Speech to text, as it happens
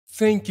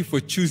Thank you for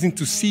choosing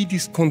to see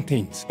this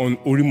content on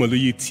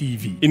Orimoloye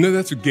TV. In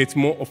order to get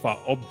more of our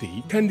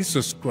updates, kindly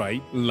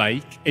subscribe,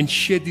 like, and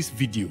share this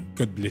video.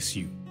 God bless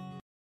you.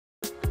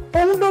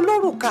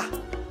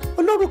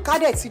 Olórùka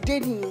dẹ̀ ti dé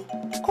nìyẹn.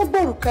 Kó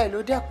gbórùka ẹ̀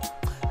ló dẹ́kun.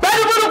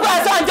 Bẹ́ẹ̀ni burúkú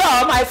ẹ̀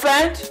sànjọ́, my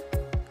friend.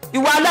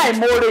 Ìwà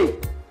aláìmoore.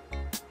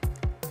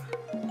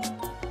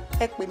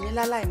 Ẹ pè mí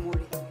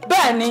láláìmoore.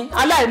 Bẹ́ẹ̀ni,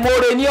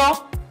 aláìmoore ni ọ́.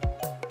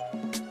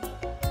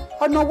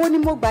 Ọ̀nà wo ni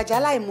mo gbàjà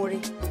láìmoore?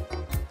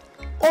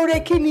 Oore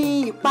kí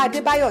ni ìpa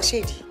Adébáyọ̀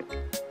ṣèdí?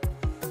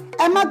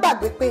 Ẹ má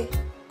gbàgbé pé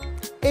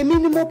èmi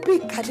ni mo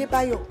pick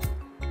Adébáyọ̀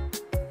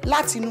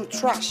láti inú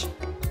trash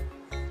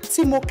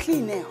tí mo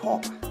clean ẹ̀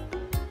up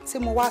tí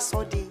mo wá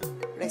sọ di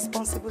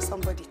responsible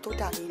somebody tó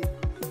dà lẹ́nu.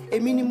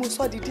 Èmi ni mo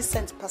sọ di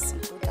decent person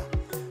tó dà.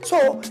 So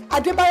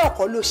Adébáyọ̀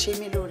kọ́ ló ṣe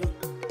mí lóore,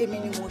 èmi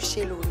ni mo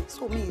ṣe lóore.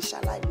 So mi ń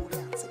ṣaláìmoore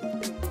àti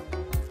mi.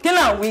 Kí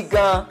là ń wí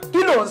gan-an? Kí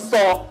ló ń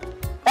sọ?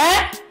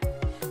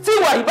 Tí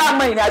ìwọ yìí bá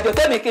mọ ìrìn àjò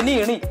tẹ́mi kìíní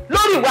ìrìn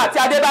lórí ìwà àti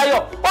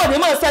Adébáyọ̀, ò ní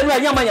mọ̀ sẹ́nu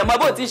ẹ̀yán ọmọ yànmọ́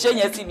bó ti ṣe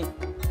yẹn sí mi.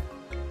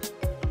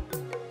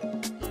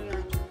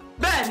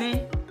 Bẹ́ẹ̀ni.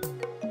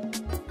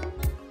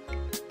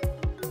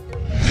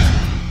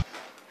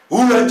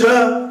 Uraja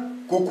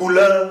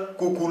kukula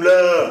kukula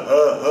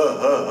ha ha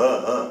ha ha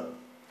ha.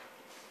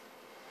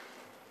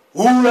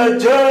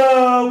 Uraja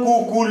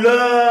kukula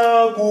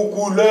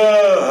kukula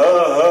ha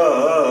ha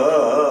ha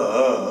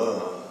ha ha.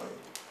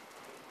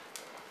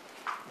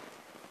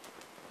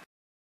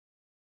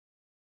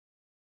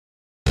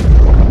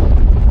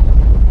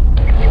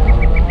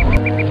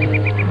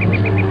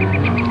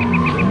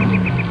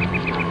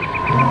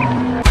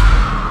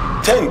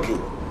 Thank you.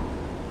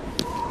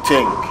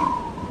 Thank you.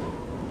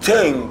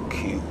 Thank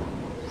you.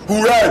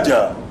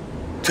 Uraja,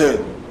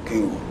 thank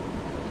you.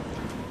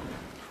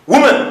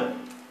 Woman,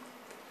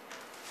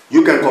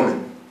 you can come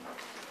in.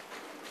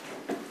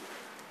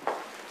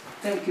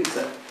 Thank you,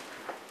 sir.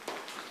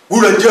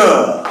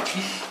 Uraja.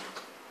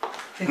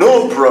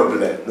 No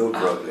problem, no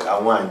problem. I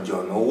want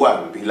John, no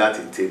one be like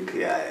to take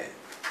care.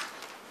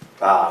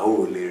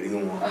 Holy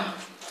ring.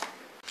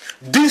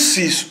 This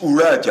is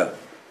Uraja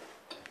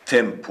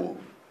Temple,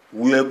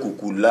 where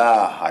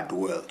Kukula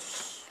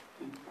dwells.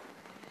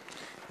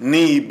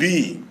 Ní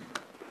ibi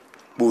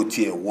bó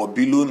tiẹ̀ wọ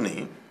bí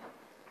lónìí,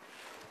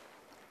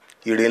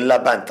 ire ńlá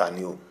bàǹtà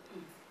ni o.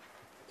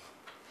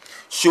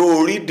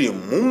 Sórí the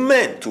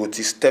moment tó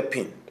ti step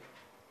in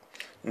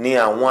ní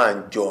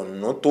àwọn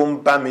àjọ̀nú tó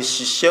ń bá mi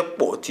ṣiṣẹ́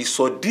pọ̀ ti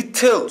sọ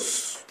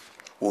details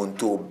ohun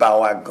tó bá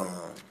wá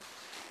gan-an.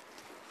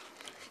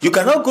 You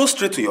cannot go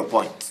straight to your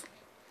point.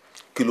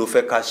 Kí ló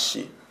fẹ́ ká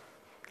ṣe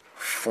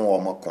fún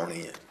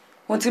ọmọkùnrin yẹn?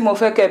 Ohun tí mo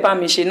fẹ́ kẹ́ bá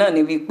mi ṣe náà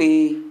ni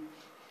wípé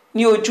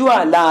ní ojú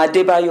àlá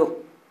Adébáyọ̀,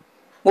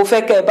 mo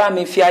fẹ́ kẹ́ bá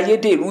mi fi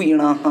ayédèrú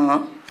ìran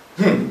hàn.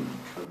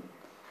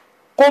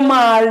 Kó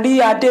máa rí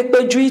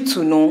Adépéjú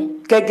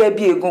Ìtùnú gẹ́gẹ́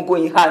bí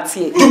egungun ìhà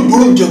tiẹ̀.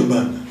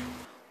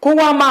 Kó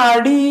wá máa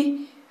rí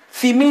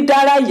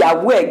Fimídára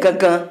ìyàwó ẹ̀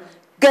gangan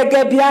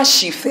gẹ́gẹ́ bí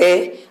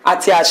àṣìfẹ́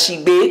àti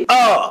àṣìgbé.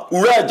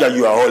 Uraja,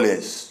 you are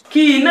always.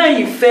 Kí iná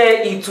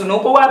ìfẹ́ Ìtùnú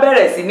kó wá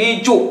bẹ̀rẹ̀ sí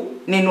ní jò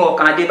nínú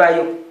ọkàn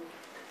Adébáyọ̀.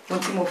 Ohun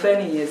tí mo fẹ́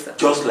nìyẹn, sir.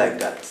 Just like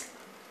that.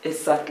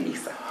 Exactly,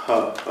 sir.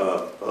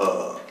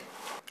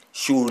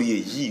 Sórí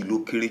èyí ló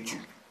kéré jù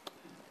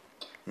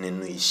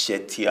nínú iṣẹ́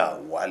tí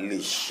àwa lè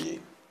ṣe.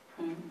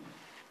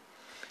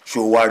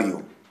 Ṣó wá rí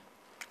o,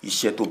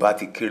 iṣẹ́ tó bá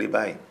ti kéré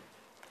báyìí,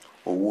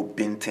 owó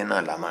bíntín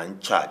náà la máa ń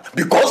charge.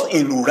 Because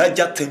in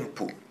Uraja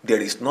Temple, there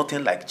is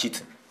nothing like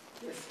cheating.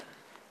 Yes,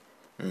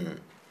 sir.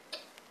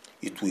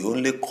 It will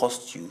only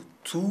cost you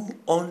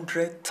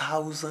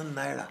 200,000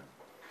 naira.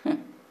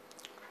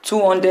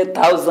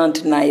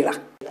 200,000 naira.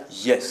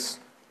 Yes.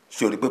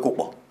 Sórí pé kò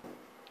pọ̀.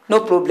 No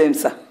problem,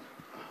 sir.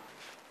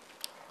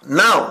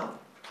 Now,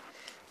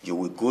 you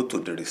will go to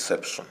the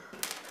reception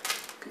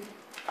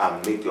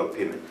and make your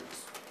payment.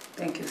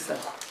 Thank you, sir.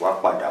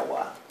 Wá padà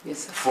wá. Yes,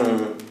 sir.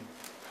 Fún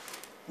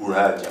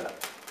Uraja.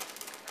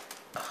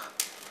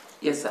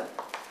 Yes, sir.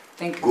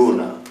 Thank you. Go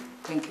now.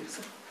 Thank you,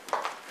 sir.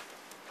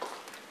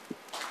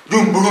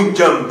 Dumburum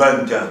jam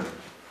banjam.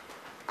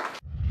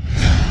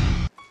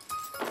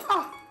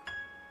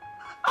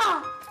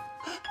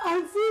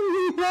 Àǹtí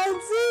mi.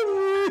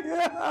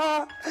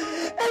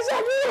 Ẹ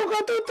ṣàkíyàn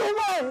kan tó tó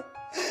báyìí.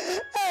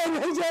 Ẹ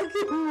lè jẹ́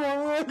kí n mọ̀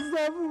ọ́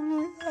sọ fún mi.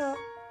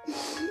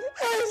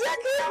 Ẹ ṣe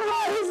kí n mọ̀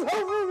ọ́ sọ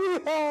fún mi.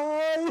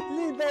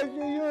 Ilé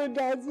ìdájọ́ yóò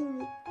dá sí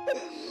mi.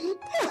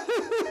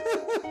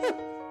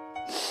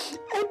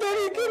 Ẹ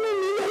torí kí ni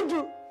mi lè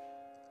dùn.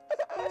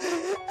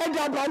 Ẹ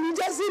dàgbà mi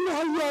jẹ́ sínú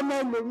ayé ọmọ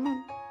ẹlòmíì.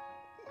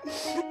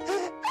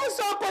 Ẹ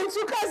sọ ọkọ̀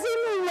ìtúká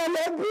sínú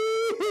ìrọ̀lẹ́bí.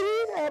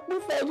 Ẹ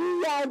pífẹ́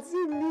yíyá àǹtí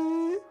mi.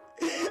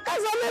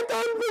 Ẹsọ̀lẹ̀ tó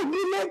ń gbìn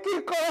nílé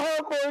kíkọ́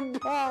kò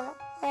dáa.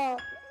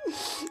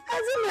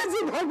 Ẹtí mi ti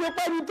gbàgbé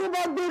pẹ́ni tó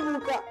bá gbé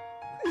bùkà.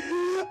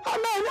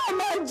 Ọmọ náà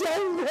máa jẹ́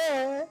ń bẹ̀.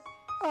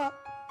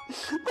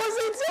 Kò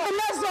sí tí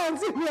ọlọ́sàn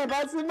tí mi ẹ̀bá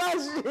ti máa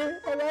ṣe.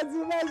 Ẹ̀bá ti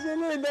máa ṣe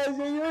lè lọ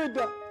ṣe yóò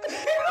dà.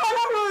 Inú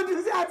ọlọ́run òdì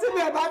sí àti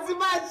mi ẹ̀bá ti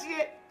máa ṣe.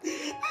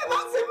 Ẹ̀bá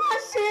ti máa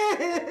ṣe.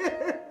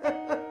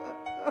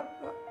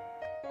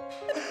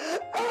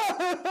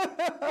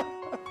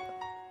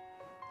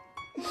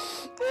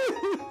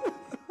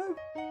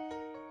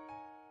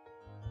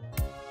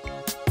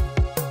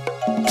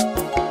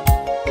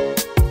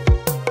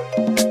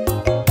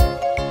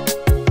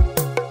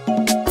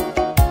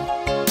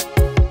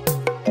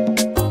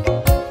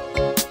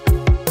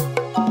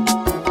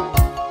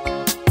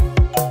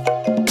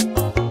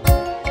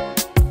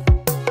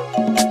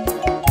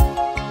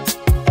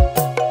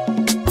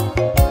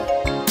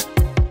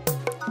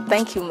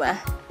 Thank you, ma.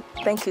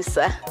 Thank you,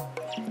 sir.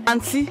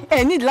 Aunty,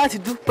 ẹ need láti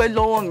dúpẹ́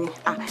lọ́wọ́ mi.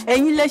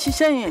 Ẹ̀yin lẹ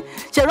ṣiṣẹ́ yẹn.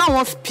 Ṣé ra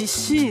àwọn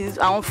species,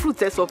 àwọn fruit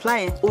ẹ supply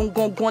yẹn, ohun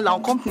gangan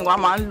làwọn company wa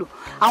máa ń lò.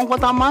 Àwọn kan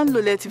tá máa ń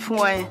lò lẹ ti fún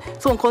wa yẹn.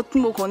 So nǹkan tí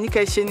mo kàn ní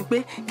kẹ́ ṣe ni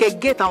pé kẹ́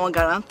get àwọn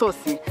guarantors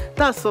yẹn.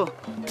 That's all.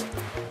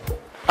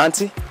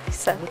 Aunty,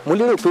 Sir. mo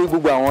lérò pé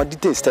gbogbo àwọn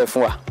details tẹ́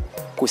fún wa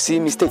kò sí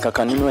mistake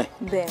kankan nínú ẹ̀.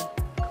 Bẹ́ẹ̀.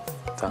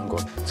 Thank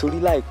God. Torí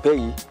láìpẹ́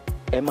yìí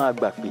ẹ máa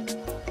gbà pé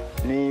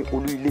ní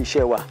olú ilé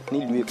iṣẹ́ wa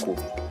nílùú Èkó.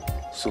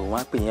 So wọ́n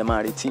á pè yẹn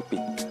máa retí pé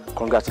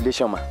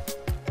congratulations ma.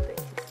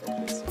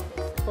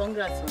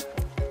 Congrats.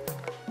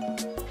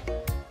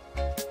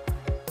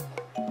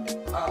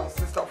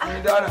 Sister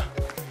Fumidara,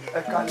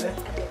 ẹ kálẹ́.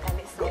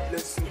 God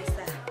bless you.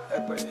 Ẹ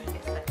pẹ̀lẹ́.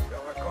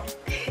 You're welcome.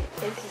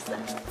 Thank you, sir.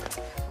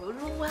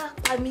 Olúwa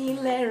pa mí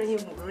lẹ́rìn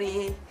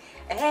múre,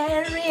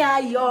 ẹ̀rín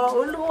ayọ̀.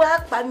 Olúwa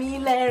pa mí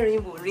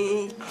lẹ́rìn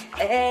múre,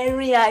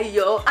 ẹ̀rín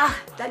ayọ̀.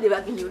 Jáde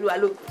bá mi yin Olúwa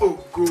lógo.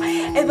 Ògo.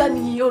 Ẹ bá mi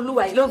yin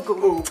Olúwa lógo.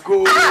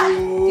 Ògo.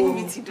 Inú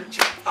mi ti dùn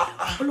jù.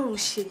 Ọlọ́run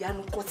ṣe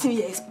ìyanu kan tí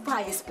mi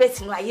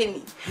expect nínú ayé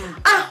mi.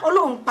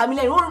 Ọlọ́run pa mí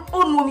lẹ́rìn,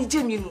 ó nu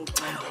omijé mi nù.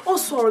 Ó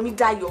sọ ọ̀rọ̀ mi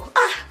dayọ̀.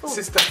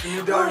 Sister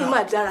Fumidara. Ọlọ́run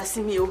máa dára sí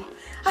mi o.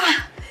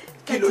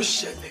 Kí ló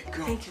ṣẹlẹ̀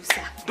gan? Thank you,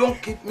 sir.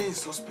 Don't keep me in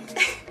suspense.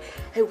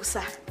 Ẹ wò,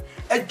 sir.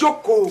 Ẹ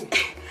jókòó.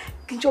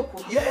 Kí n jókòó?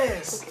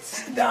 Yes. Okay,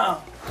 sit down.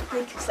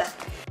 Thank you, sir.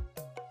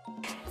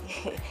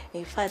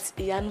 In fact,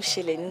 ìyanu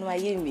ṣẹlẹ̀ nínú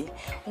ayé mi.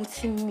 Ohun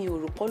tí mi ò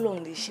rò pé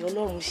Ọlọ́run lè ṣe,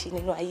 Ọlọ́run ṣe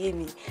nínú ayé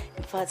mi.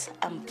 In fact,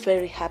 I'm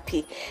very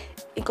happy.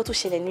 Nǹkan tó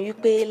ṣẹlẹ̀ ni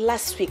wípé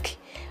last week,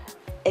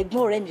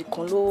 ẹ̀gbọ́n ọ̀rẹ́ mi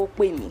kan ló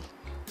pè mí.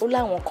 Ó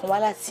láwọn kan wá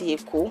láti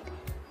Èkó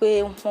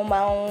pé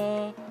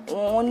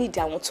wọ́n need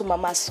àwọn tó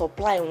máa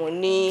supply wọn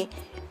ní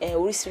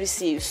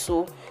oríṣiríṣi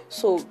èso.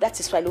 So that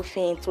is why ló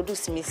fi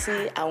introduce mi sí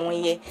àwọn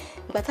yẹn.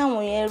 Ìgbà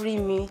táwọn yẹn rí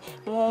mi,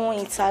 wọ́n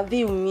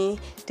interview mi,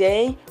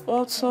 then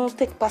wọ́n tún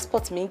take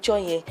passport mi jọ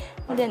yẹn.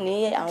 Wọ́n dẹ̀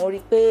ní àwọn rí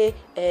pé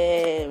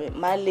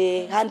màá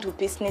lè handle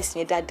business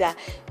yẹn dáadáa.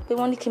 Pé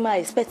wọ́n ní kí n máa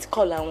expect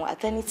call àwọn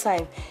at any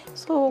time.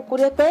 So kò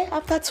dé pé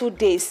after 2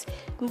 days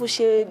bó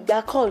ṣe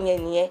gba call yẹn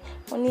nìyẹn.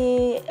 Wọ́n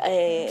ní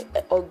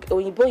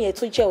òyìnbó yẹn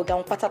tó jẹ́ ọ̀gá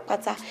wọn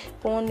pátápátá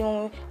pé wọ́n ní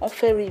wọ́n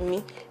fẹ́ rí mi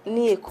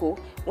ní Èkó.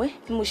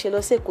 Bí mo ṣe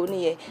lọ sí Èkó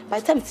nìyẹn. By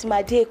the time tí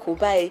máa dé Èkó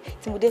báyìí,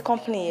 tí mo dé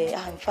company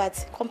yẹn, in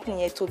fact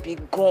company yẹn tóbi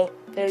gan,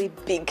 very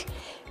big.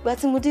 Ìgbà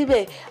tí mo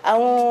débẹ̀,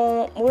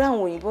 mo rí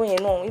àwọn òyìnbó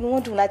yẹn náà, inú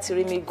wọn dùn láti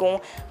rí mi gan.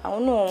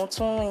 Àwọn náà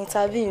tún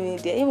interview mi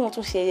dẹ̀, even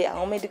tún ṣe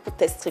àwọn medical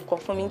test kan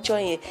fún mi jọ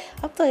yẹn.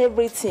 After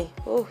everything,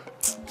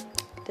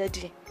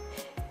 daddy,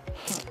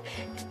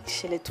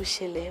 ìṣẹ̀lẹ̀ tó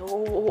ṣẹlẹ̀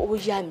ó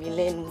yà mí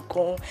lẹ́nu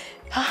gan.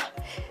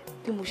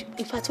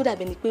 Ìfà tó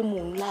dàbí ni pé mò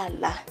ń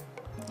láàlá.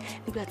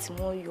 Nígbà tí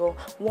wọ́n yọ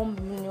 $1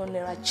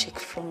 million check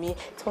fún mi,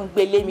 tí wọ́n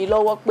gbé lé mi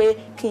lọ́wọ́ pé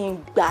kí n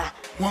gbà.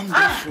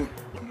 Wonderful.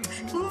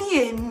 Ní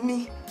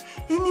èmi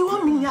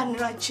 $1 million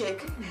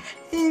check.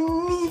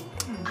 Èmi.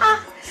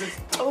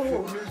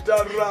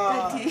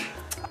 Fumidara.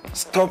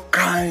 Stop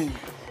crying.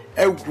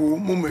 Ẹ wò,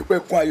 mo mọ̀ pé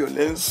kún ayọ̀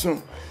lẹ́ ń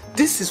sùn.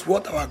 This is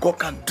what our God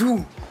can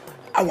do.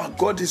 Our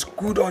God is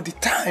good all the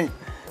time.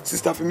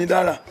 Sister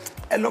Fumidara,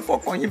 ẹ lọ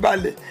fọkàn yín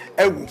balẹ̀.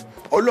 Ẹ wò,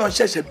 Ọlọ́run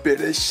ṣẹ̀ṣẹ̀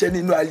bẹ̀rẹ̀ iṣẹ́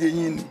nínú ayé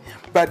yín ni.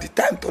 By the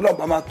time tọ́lọ́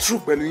bá máa true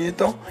pẹ̀lú yín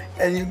tán,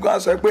 ẹ̀yin gan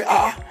sọ pé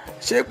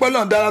ṣé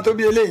pọ́lọ́n dára tó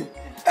bí eléyìí.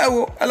 Ẹ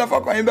wò, ẹ lọ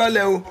fọkàn yín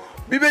balẹ̀ o.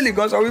 Bíbélì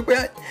gan sọ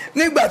wípé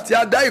nígbà tí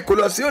a dá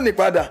ìkólọ sí òní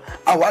padà,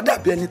 àwa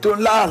dàbí ẹni tó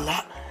ń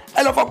láàlá.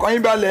 Ẹ lọ fọkàn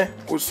yín balẹ̀,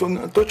 kò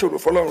sóhun tó ṣòro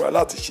fọ́lọ́run wa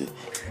láti ṣe.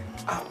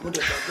 Mo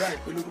dẹ̀ gbàgbọ́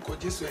àìpé lórúkọ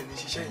Jésù ẹni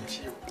ṣiṣẹ́ yìí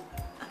ṣe o.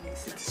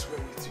 It is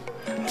well with you.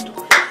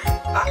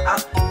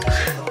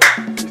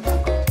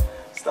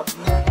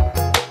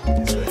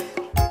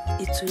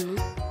 Ìtùnú,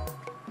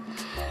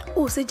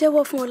 ó ṣe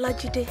jẹ́wọ́ fún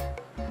Ọlájídé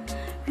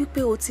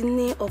wípé o ti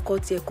ní ọkọ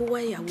tiẹ̀ kó wá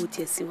ìyàwó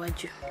tiẹ̀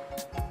síwájú.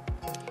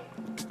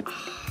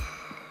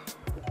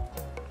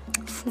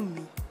 Fún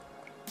mi,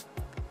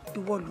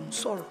 ìwọ ló ń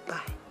sọ̀rọ̀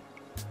báyìí.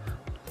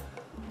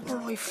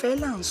 Ọ̀rọ̀ ìfẹ́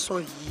là ń sọ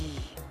yìí.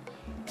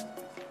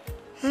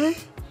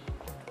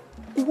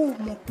 Ìwọ ò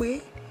mọ̀ pé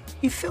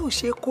ìfẹ́ ò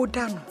ṣe kó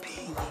dànù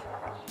bẹ́ẹ̀ yẹn.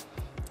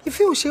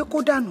 Ìfẹ́ ò ṣe kó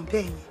dànù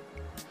bẹ́ẹ̀ yẹn.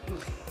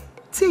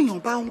 Tí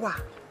èèyàn bá ń wà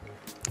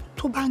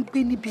tó bá ń gbé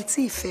níbi tí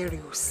ìfẹ́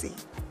rẹ̀ ò sí,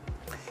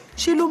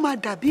 ṣé ló máa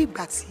dàbí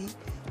ìgbà tí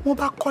wọ́n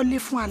bá kọ́lé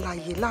fún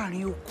alààyè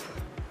láàrin òkú.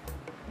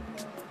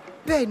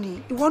 Bẹ́ẹ̀ ni,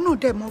 ìwọ náà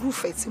dẹ̀ mọ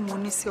irúfẹ́ tí mo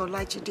ní sí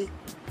Ọlájídé.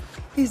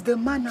 He is the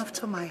man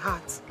after my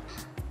heart.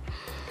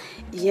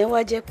 Ìyẹn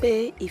wá jẹ́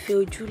pé ìfẹ́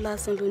ojú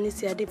lásán ló ní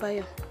sí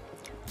Adébáyọ̀.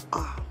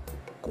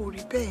 Kò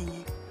rí bẹ́ẹ̀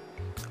yẹn.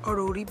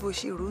 Ọ̀rọ̀ orí bó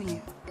ṣe rò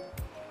yẹn.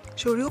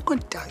 Ṣòrí ó kàn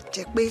dà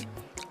jẹ́ pé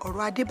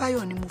ọ̀rọ̀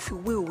Adébáyọ̀ ni mo fi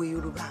wé òwe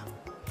Yorùbá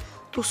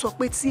tó sọ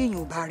pé tí èèyàn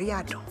ò bá rí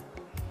àdán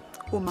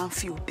ó máa ń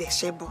fi òbẹ̀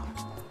ṣẹ́bọ.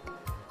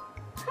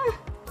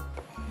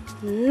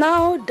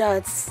 Now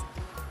that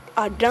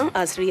Adan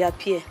has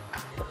reappeared,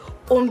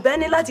 òǹbẹ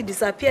ní láti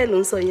disappear ló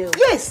ń sọ yẹn o.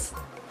 Yes,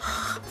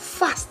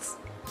 fast.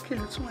 Kí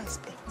ló tún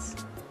expect?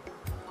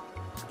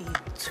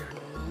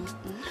 Ìdùnnú.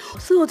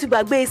 Ṣé o ti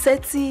gbàgbé iṣẹ́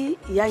tí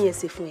ìyá yẹn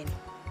ṣe fún ẹ ni?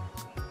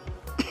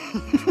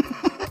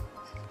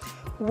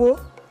 Wo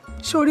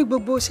sórí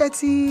gbogbo iṣẹ́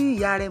tí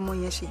ìyá rẹ̀ mọ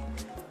yẹn ṣe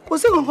kò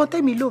sí kankan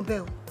tẹ́mi ló ń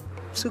bẹ̀ o.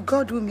 So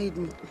God who made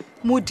me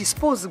mo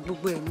dispose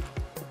gbogbo ẹ̀ ni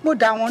mo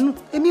dà wọ́n nù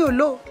èmi ò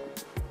lò.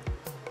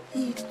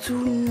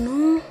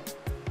 Ìdùnnú.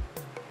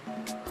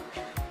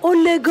 Ó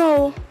le gan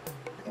o.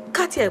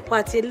 Káti ẹ̀ pa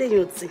ti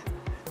eléyìí ti.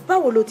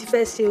 Báwo lo ti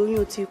fẹ́ ṣe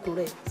oyún ti ikùn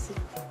rẹ̀ sí?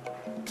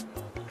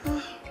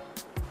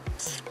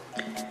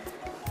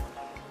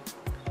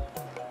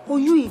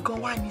 Oyún yìí gan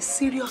wà ní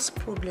serious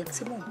problem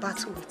tí mo ń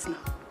battle with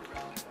now.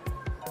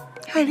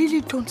 I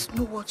really don't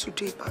know what to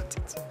do about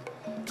it.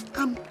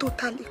 I'm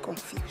totally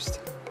confused.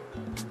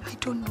 I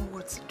don't know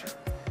what to do.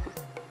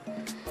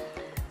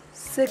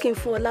 Ṣé kí n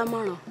fún ọ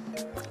lámọ̀ràn?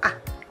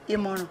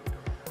 Ìmọ̀ràn.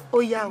 Ó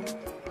yá o.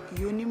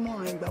 Ìyá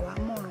onímọ̀ràn ìgbà wa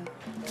mọ̀ràn.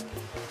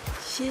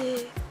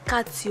 Ṣé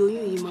ká ti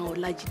oyún yìí máa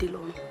Ọlájídé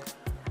lọ́rùn?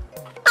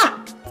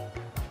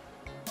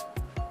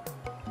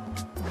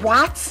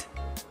 What?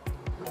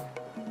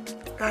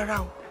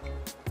 Rárá o.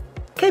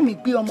 Kémi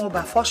gbé ọmọ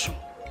ọba fọ́ṣùn.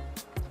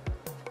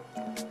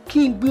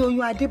 Kí n gbé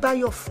oyún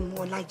Adébáyọ̀ fún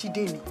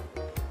Ọlájídé ni.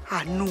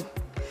 No.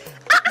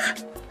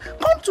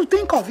 Come to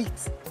think of it.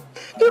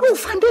 Irú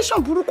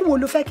foundation burúkú wo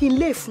ló fẹ́ kí n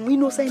lé fún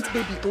innocent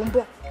baby tó ń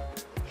bọ̀?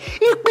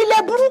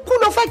 Ìpìlẹ̀ burúkú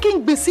ló fẹ́ kí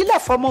n gbé sílẹ̀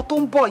fọmọ tó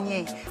ń bọ̀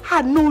yẹn.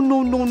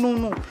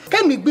 No.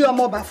 Kémi gbé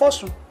ọmọ ọba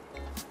fọ́ṣùn.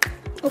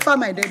 Ó fà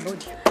my dead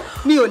body.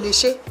 Mi ò lè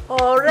ṣe.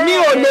 Ọ̀rẹ́ mi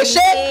ò lè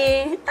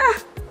ṣe.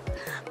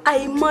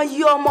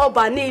 Àìmọye ọmọ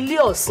ọba ní ilé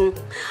Ọ̀ṣun.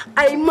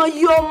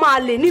 Àìmọye ọmọ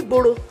àlè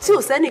nígboro tí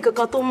ò sẹ́ni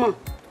kankan tó mọ̀.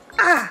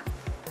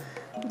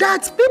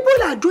 That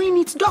people are doing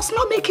it does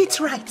not make it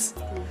right.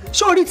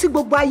 Sórí tí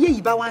gbogbo ayé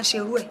yìí bá wá ń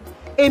ṣerú ẹ̀.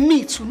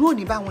 Èmi Ìtùnú ò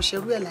ní bá wọn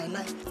ṣerú ẹ̀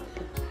láíláí.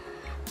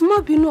 Má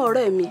bínú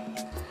ọ̀rẹ́ mi.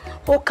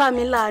 Ó ká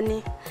mi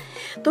láàní.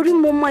 Torí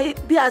mo mọ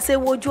bí a ṣe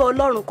wojú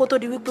Ọlọ́run kó tó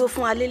di wípé ó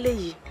fún alélé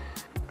yìí.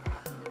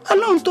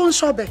 Ọlọ́run tó ń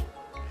ṣọbẹ̀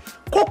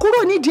kò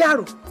kúrò nídìí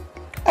àrò.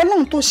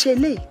 Ọlọ́run tó ṣe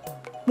eléyìí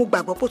mo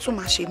gbàgbọ́ pé ó tún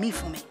máa ṣe mí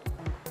fún mi.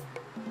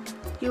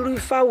 Irú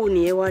ifá wo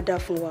nìyẹn wá dá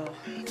fún wa o?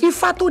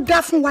 Ifá tó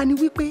dá fún wa ni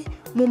wípé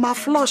mo máa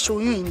flush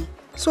oyún yìí ni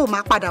so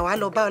máa padà wá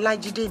lọ bá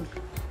Ọlájídé mi.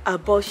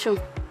 Abortion.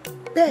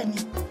 Bẹ́ẹ̀ni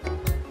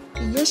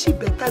ìyẹn sì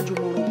bẹ́tà jù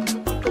mọ̀ràn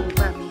tó ń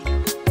bá mi.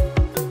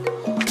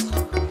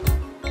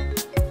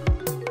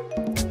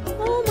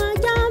 Ó máa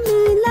já mi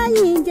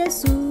lẹ́yìn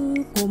Jésù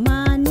kò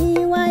máa ní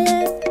wáyé.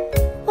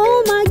 Ó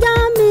máa já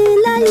mi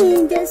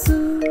lẹ́yìn Jésù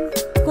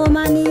kò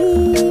máa ní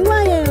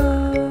wáyé o.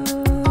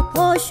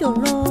 Ó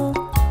ṣòro.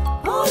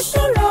 Ó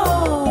ṣòro.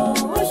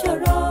 Ó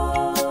ṣòro.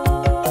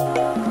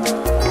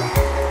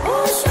 Ó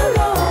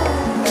ṣòro.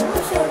 Ó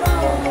ṣòro.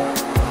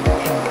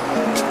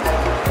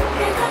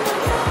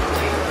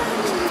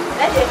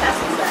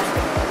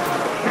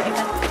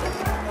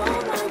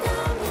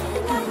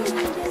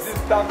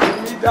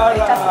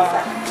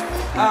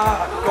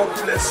 God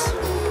bless you.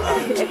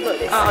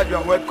 You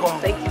are welcome.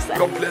 Thank you, sir.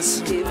 God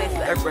bless you.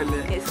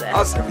 Yes, sir.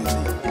 How's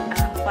everything?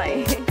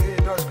 Fine. Okay,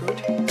 that's good.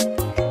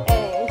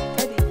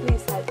 Daddy,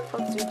 please, I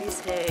brought you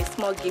this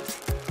small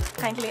gift.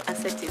 Kindly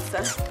accept it,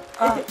 sir.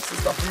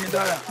 Sister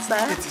Fumidara,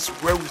 Sir? it is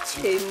well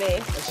with you.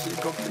 Amen.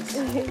 God bless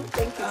you.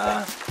 Thank you,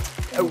 sir.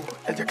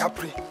 Ẹ jẹ́ ká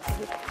pray.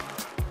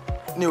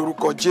 Ní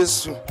orúkọ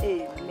Jésù.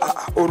 Amen.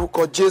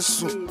 Orúkọ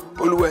Jésù.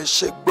 Olúwa ẹ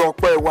ṣé gbọ́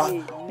ọpẹ́ wa.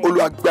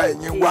 Olúwa gba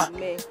ẹ̀yìn wa.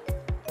 Amen.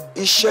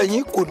 Iṣẹ́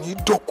yín kò ní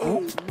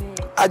dọ̀kú.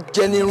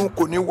 Ajẹnirun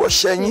kò ní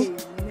wọṣẹ́ yín.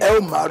 Ẹ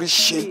ó máa rí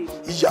ṣe.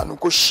 Ìyanu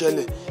kó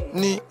ṣẹlẹ̀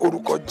ní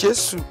orúkọ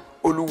Jésù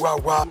Olúwa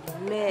wa.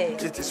 Amen.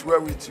 It is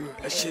well with you.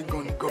 Ẹ ṣé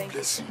gan ni. God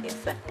bless you. Yes,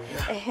 sir.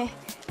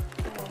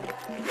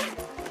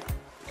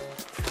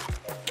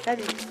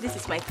 Daddy, this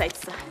is my tithe,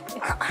 sir.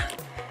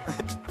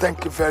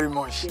 Thank you very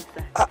much. Yes,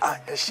 sir.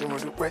 Ẹ ṣé mo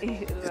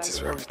dúpẹ́. It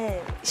is well with you.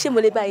 Ṣé mo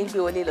lè bá yín gbé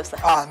wọlé lọ, sir?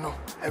 No,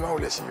 ẹ má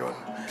wulẹ̀ ṣe yọnu.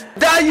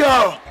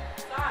 Dayọ̀!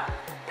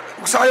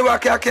 Sáré wá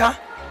kíákíá.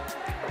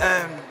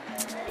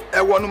 Ẹ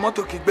wọnú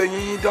mọ́tò kí gbé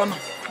yín dọ́nà.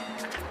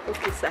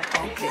 Okay, sir.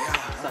 Okay.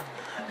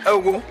 Ẹ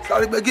wo,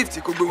 sáré gbé gift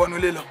kó gbé wọnú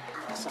ilé lọ.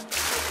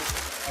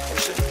 Ẹ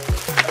ṣé.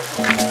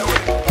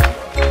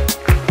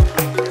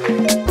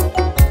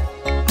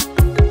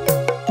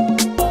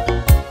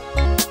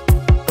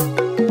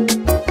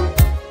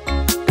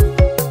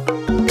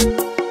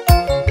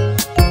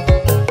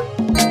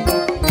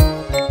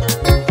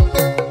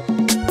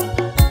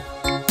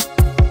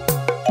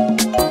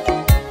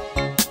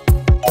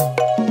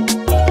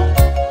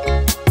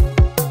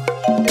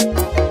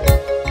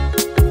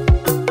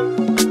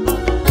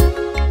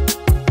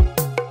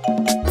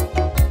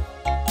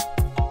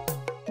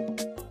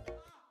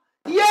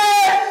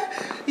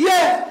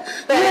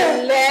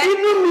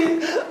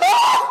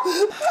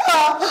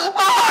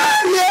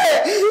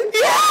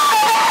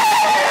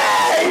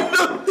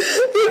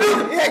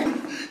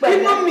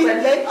 mi.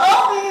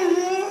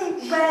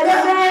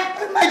 Bẹ́ẹ̀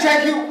má jẹ́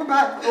kí n kú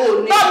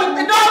báyìí. Báwo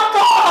ni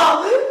dọ́kítọ̀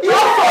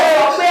yóò sọ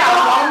pé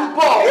àwọn ń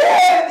bọ̀.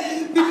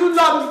 Ìlú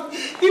lọ mi,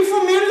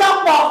 ìfún mi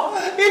lọ́pọ̀,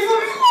 ìfún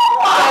mi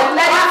lọ́pọ̀.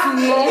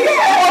 Ẹlẹ́sìn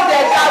ó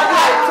dẹ̀ dájú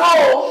ẹ̀tọ́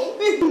o.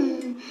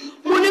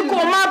 Mo ní kó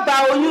má bà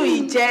oyún yìí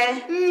jẹ́.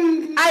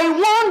 I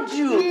warned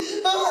you.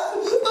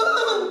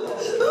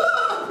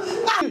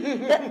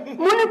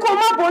 Mo ní kó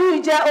má bà oyún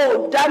yìí jẹ́ o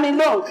dá mi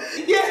lóhùn.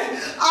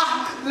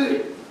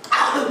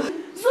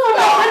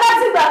 Súnmọ́ pé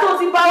láti ìgbà tó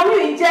ti bà oyún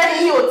yìí jẹ́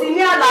ni ò ti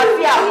ní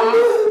àlàáfíà mọ́.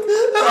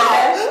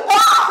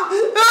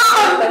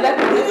 Pẹ̀lẹ́.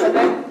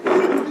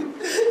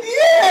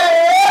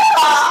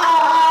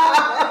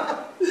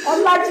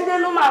 Ọlájídé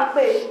ló máa ń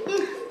pè.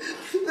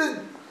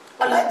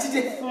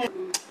 Ọlájídé.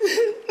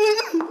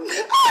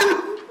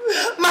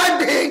 Má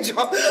dé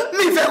ìjọ,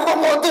 mi fẹ́ kọ́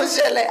ọmọ tó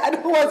ṣẹlẹ̀, I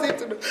don't want it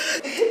to know.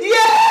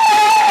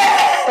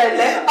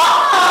 Pẹ̀lẹ́.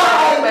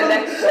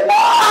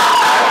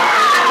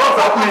 What's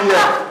happening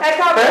here? Ẹ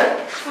káàbọ̀.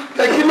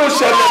 Ẹ kí ló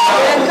ṣẹlẹ̀ náà?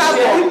 Ẹ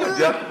káàbọ̀.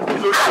 Kí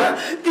ló ṣẹlẹ̀?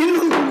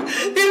 Inú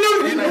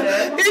mi.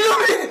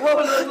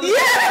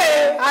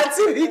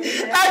 Àǹtí mi,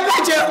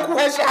 agbẹ́jẹ̀ kú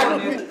ẹ ṣàánú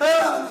mi.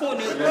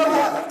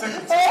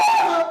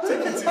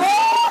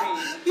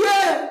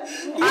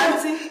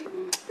 Àǹtí,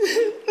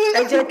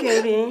 ẹ jẹ́ kí n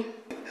rí yín.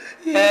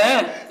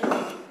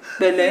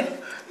 Pẹ̀lẹ́.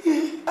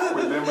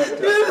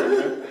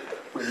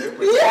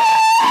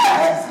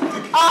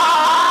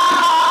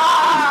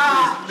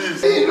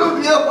 Inú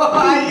mi ò wá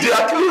yìí. Di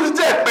akíló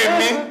jẹ́ pé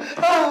mi.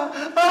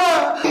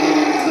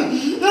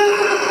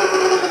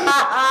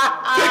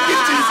 Take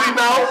it easy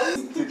now.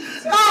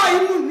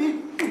 Inú mi.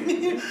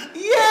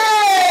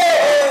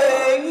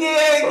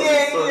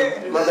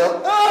 Madam,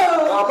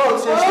 àbá ò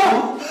ṣe ṣe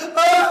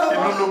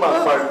inú ló máa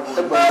pariwo.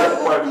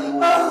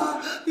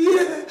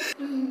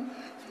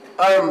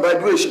 By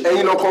the way,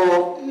 ẹ̀yin lọ́kọ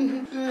wọn.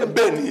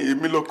 Bẹ́ẹ̀ ni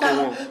èmi lọ́kọ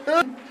wọn.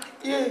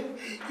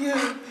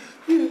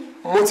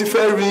 Mo ti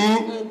fẹ́ rí yín,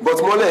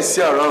 but mo lè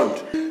sí around.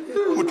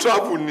 Mo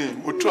travel.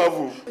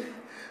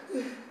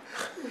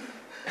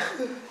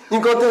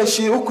 Nǹkan tẹ́ ẹ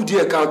ṣe ó kù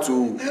díẹ̀ káàtó.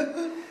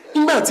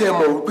 Nígbà tí ẹ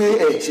mọ̀ wípé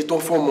ẹ ṣetán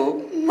fọ́mọ,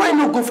 why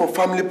not go for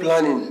family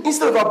planning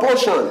instead of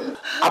abortion?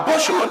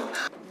 Abortion?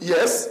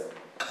 Yes.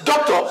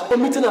 Doctor,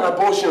 permitting an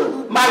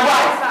abortion. My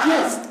wife?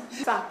 Yes.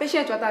 Sir,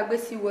 patient what I go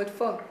see word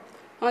for.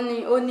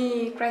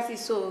 Only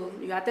crisis, so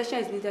your attention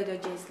is needed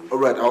urgently. All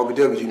right, I'll be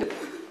there with you.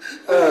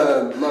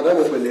 Madam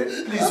Efele,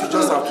 please, you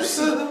just have to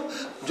see.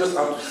 Is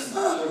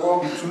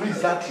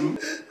that true?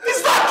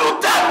 Is that true?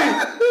 Tell me!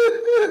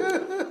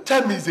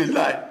 Tell me it's a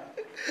lie.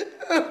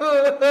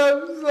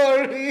 I'm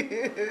sorry.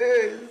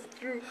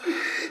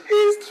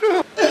 It's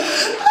true.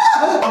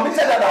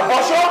 Permitted an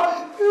abortion?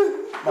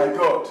 My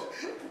God.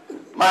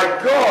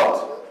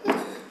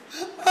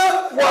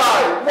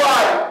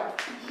 Why?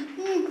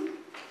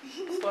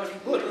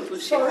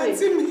 Sorry,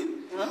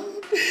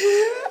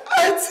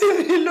 àǹtí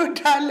mi ló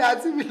dálé,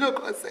 àǹtí mi ló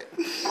kọsẹ̀.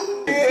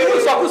 Irú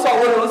sọkúsọ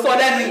wo ló ń sọ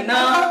lẹ́nu iná?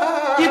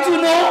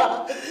 Ìtùnú.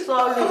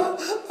 Sorry.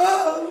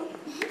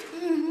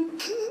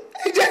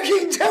 Ẹ jẹ́ kí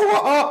n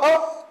jẹ́wọ́.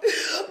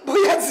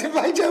 Bóyá tí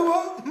bá jẹ́wọ́,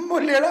 mo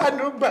lè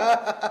ránú gbà.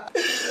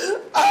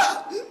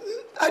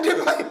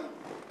 Adébáyọ̀,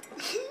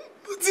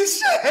 mo ti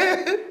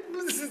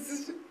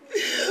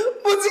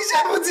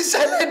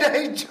ṣe lẹ́dà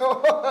ìjọ.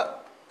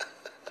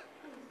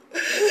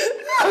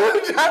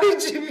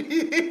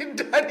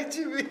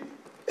 Dáríjì mi.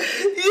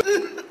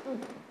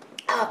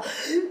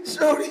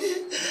 Sorry,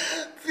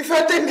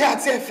 fífẹ́ tèmi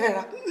àti ẹ̀fẹ́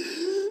ra.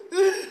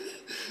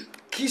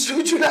 Kì í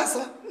ṣojú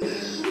lásán.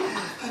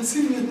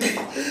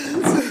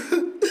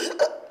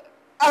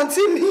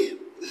 Àǹtí mi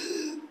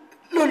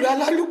lòlù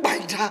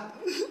alálùpàdà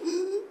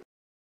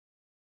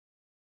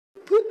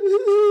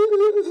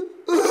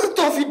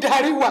tó fi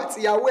darí wà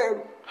tìyàwó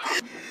ẹ̀rù.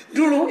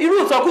 Dúró, irú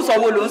ìsọkúsọ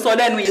wo ló ń sọ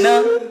lẹ́nu iná?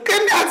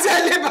 Kémi àti ẹ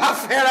lè bá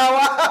fẹ́ra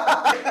wa.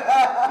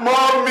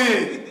 Mọ́mí.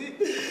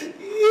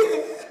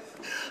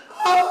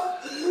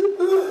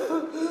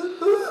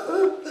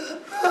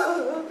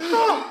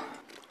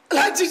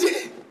 Lájídé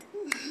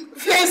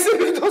fi ẹsẹ̀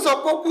mi tó sọ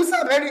pé ó kú sí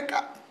Amẹ́ríkà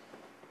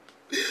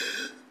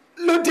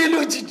ló dé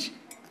lójijì.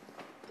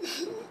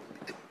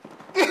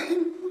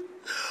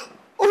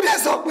 Ó dẹ̀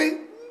sọ pé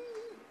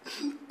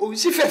òun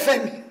sì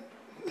fẹ́ mi.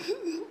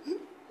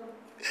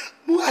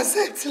 Mo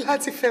accept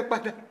láti fẹ́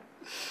padà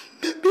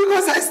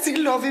because I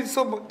still love him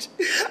so much.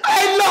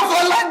 I love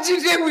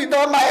Ọlájídé with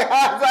all my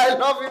heart. I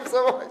love him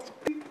so much.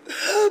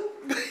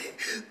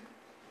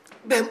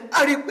 Bẹ́ẹ̀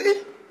a rí pé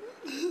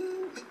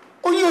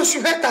oyún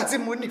oṣù mẹ́ta tí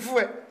mo ní fún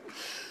ẹ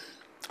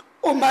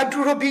ó máa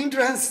dúró bí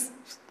hindrance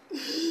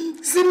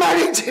sí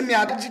marriage mi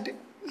àdájídé.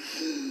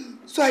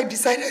 So I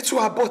decided to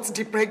abort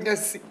the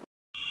pregnancy.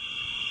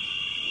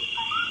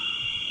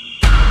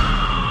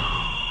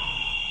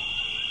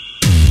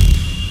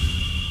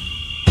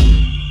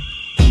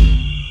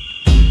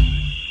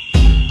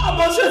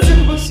 Abortion tí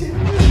mo ṣe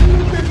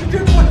bébí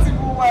dépò tí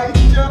mo wà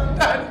ìjọ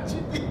dáríjì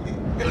mi.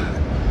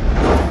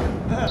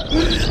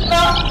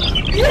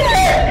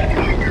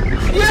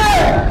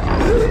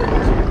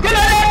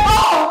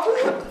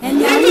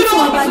 Ẹni àwùjọ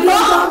ọba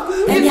gbẹ́gbọ́,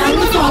 ẹni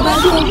àwùjọ ọba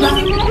yóò gbà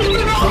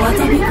kò wá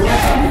tán bí kò wá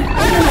tán bí ó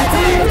lè là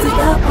tán ó ti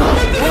dápọ̀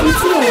ẹni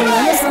tí òun rà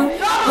lẹ́sàn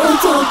ohun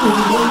tó kù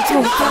ohun tó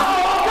ká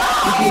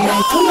ìgbìmọ̀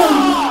tó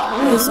lóyún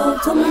ohun èso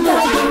tó mú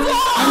jáde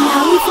ẹni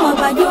àwí fún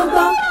ọba yóò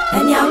gbọ́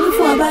ẹni àwí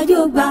fún ọba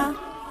yóò gbà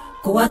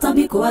kò wá tán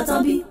bí kò wá tán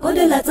bí ó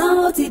lè là tán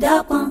ó ti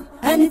dápọ̀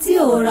ẹni tí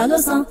òun rà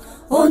lọ́sàn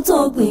ohun tó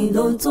gbìn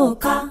lóhun tó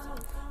ká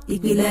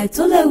ìgbìlẹ̀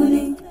tó léwu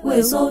ni ohun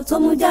èso tó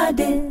mú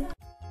jáde.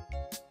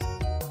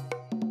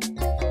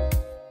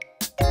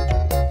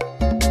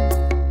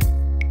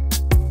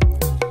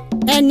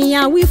 ẹni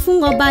àwí fún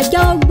ọba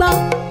jẹ́ ó gbọ́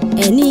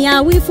ẹni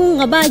àwí fún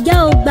ọba jẹ́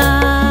ó gbà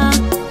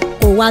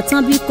kò wá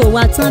tán bí kò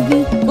wá tán bí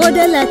ó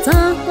délẹ̀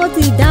tán ó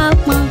ti dá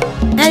pọn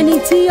ẹni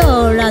tí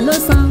ọ̀rà ló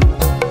san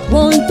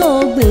ohun tó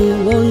gbìn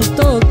ohun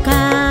tó ká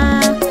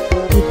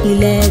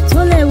ìpìlẹ̀ tó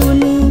léwu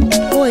ni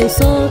ohun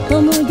èso tó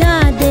mú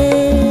jáde.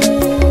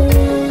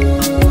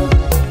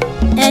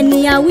 ẹni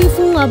àwí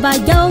fún ọba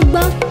jẹ́ ó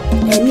gbọ́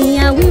ẹni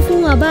àwí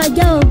fún ọba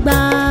jẹ́ ó gbà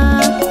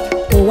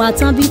kò wá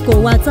tán bí kò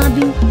wá tán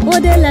bí ó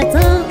délẹ̀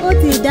tán ó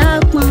ti dá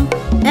pọn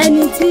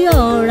ẹni tí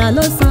ọ̀rà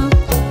ló san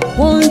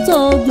ohun tó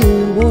gbìn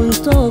ohun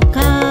tó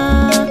ká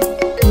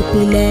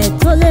ìpìlẹ̀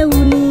tó léwu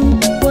ni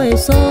ohun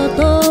èso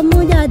tó mú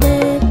jáde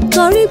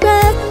torí pé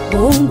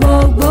ohun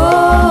gbogbo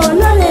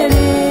ló lè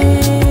rè.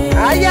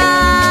 àyà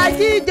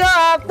jíjọ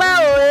ọpẹ́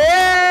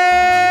òye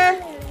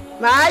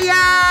màá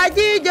yá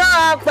jíjọ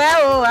ọpẹ́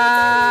òwà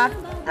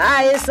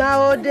àìsàn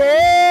òde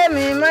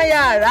mi mọ́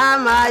yàrá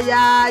máa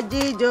yá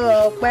jíjọ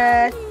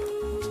ọpẹ́.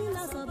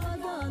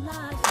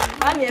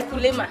 Mami ẹ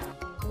kúlé mà.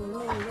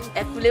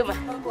 Ẹ kúlé mà.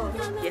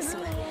 Yes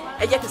ma.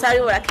 Ẹ jẹ́ kí sáré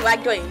wọra kí wá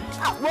jọ yín.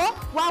 Wá.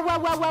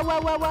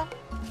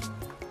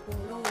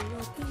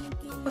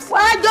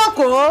 Wá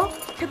jókòó.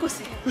 Ṣé kò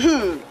sí?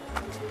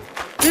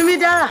 Mímí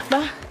dára pa.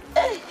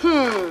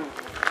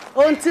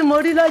 Ohun tí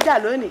mo rí lọ́jà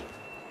lónìí.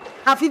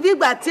 Àfi bí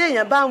ìgbà tí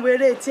èèyàn bá ń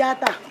weré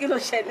tíátà. Kí ló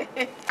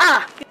ṣẹlẹ̀?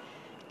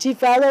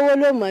 Chief Arówó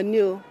ló mọ̀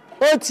ní o.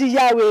 Ó ti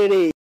ya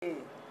wèrè.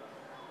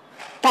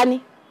 Ta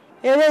ni?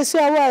 Eré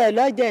iṣẹ́ ọwọ́ rẹ̀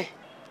lọ́jẹ̀.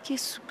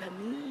 Jésù gbà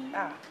mí.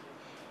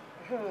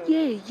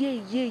 Yé.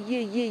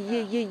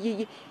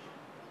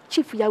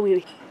 Chief ya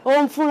wèrè.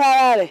 Òun fúnra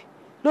ara rẹ̀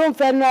ló ń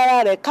fẹnu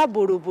ara rẹ̀ ká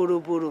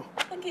bòròbòròbòrò.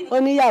 Ó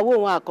níyàwó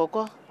òun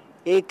àkọ́kọ́,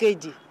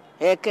 èkejì,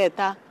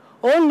 ẹ̀kẹta.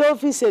 Òun ló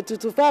fi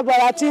ṣètùtù fẹ́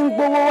bọ́ra tí ń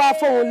gbówó wá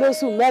fóun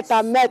lóṣù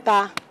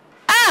mẹ́ta.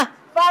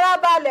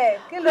 Farabalẹ̀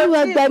kí ló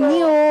ti gbà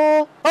mí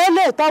o. Ó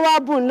lè tọ́wọ́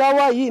bùn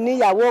lọ́wọ́ yìí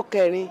níyàwó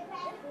kẹrin.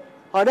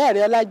 Ọ̀rẹ́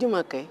rẹ̀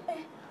Ọlájúmọ̀kẹ́.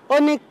 Ó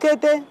ní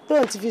kété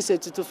tóun ti fi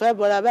ṣètùtù fẹ́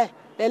bọ́ra bẹ́ẹ̀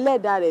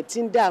lẹ́lẹ́dàá rẹ̀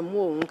ti ń dààmú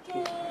òun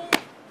kiri.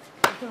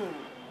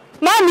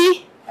 Mami.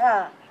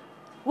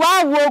 Wá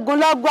wo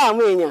ogunlọ́gọ̀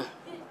àwọn èèyàn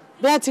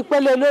bí wọ́n ti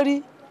pélé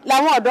lórí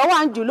làwọn ọ̀dọ́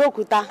wà ń jù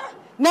lókúta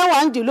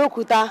mẹ́wàá ń jù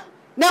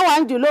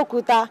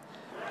lókúta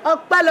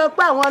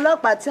ọpẹ́lọpẹ́ àwọn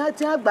ọlọ́pàá tí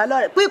wọ́n gbà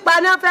lọ́rẹ̀ pípa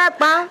ni wọ́n fẹ́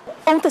pa.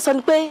 Ohun tẹ̀sán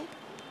ni pé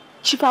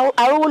Chief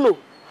Arówólò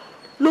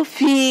ló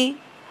fi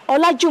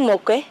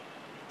Ọlájùmọ̀kẹ́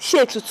ṣe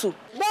ètùtù.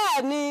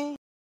 Bẹ́ẹ̀ ni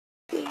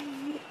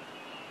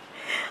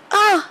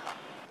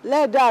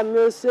lẹ́dàá mi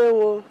ò ṣe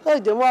wọn ó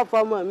jẹ́ mọ́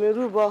fọmọ mi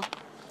rúbọ.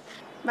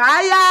 Màá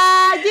yá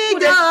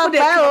jíjọ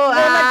ọpẹ́ o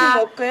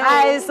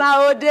àìsàn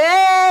òde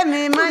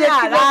mi mọ́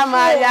yàrá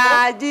máa yá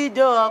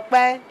jíjọ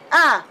ọpẹ́.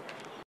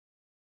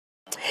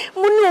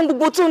 Mo ní ohun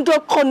gbogbo tó ń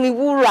dọ́kọ̀ ní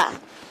wúrà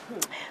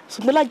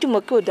ṣùgbọ́n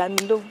Ọlájùmọ̀kẹ́ ò dá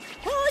mi lóhùn.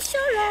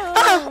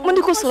 Mo ní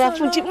kó sọ̀rọ̀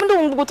fún jí mo ní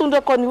ohun gbogbo tó ń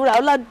dọ́kọ̀ ní wúrà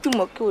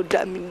Ọlájùmọ̀kẹ́ ò dá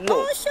mi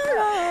lóhùn.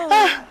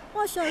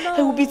 Ẹ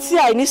wo bí tí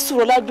àìní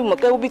sùúrù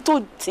Ọlájùmọ̀kẹ́ ẹ wo bí tó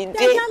ti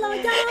dé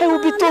ẹ wo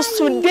bí tó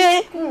sùn dé.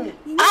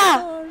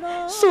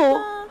 So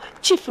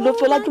Chief ló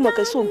fi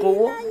Ọlájùmọ̀kẹ́ sóògùn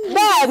owó.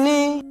 Bẹ́ẹ̀ ni.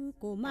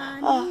 Ó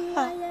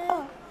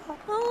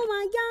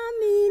máa já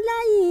mi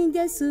lẹ́yìn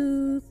Jésù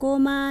kò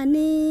máa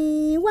ní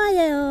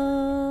wáyé o.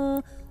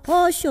 Ó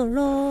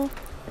ṣòro.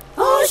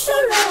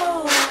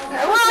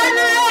 Wọ́n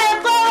ní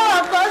Èkó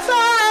kò sọ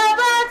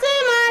ọba tí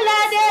mo lè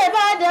dé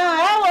Ìbàdàn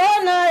ẹ̀wọ̀n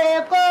náà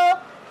Èkó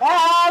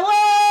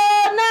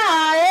ẹ̀wọ̀n náà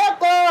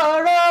Èkó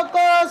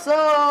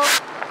rokoṣo.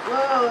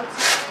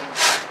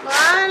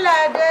 Wọ́n lè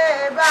dé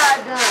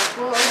Ìbàdàn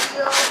kò sí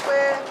ó pé.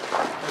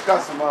 Ẹ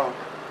káàsán máa.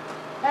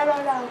 Ẹ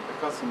rọra o. Ẹ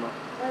káàsán máa.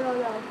 Ẹ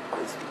rọra o.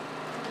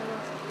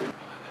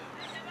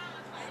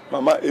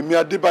 Màmá, èmi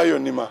Adébáyọ̀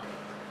ni mà.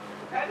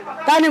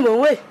 Ta ni mò ń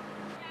wè?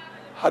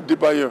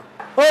 Adébáyọ̀.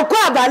 Òkú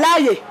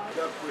àbáláyè.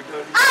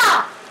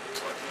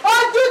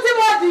 Ojú tí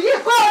mo dì yìí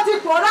kó o ti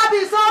pòórá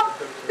bíi sọ.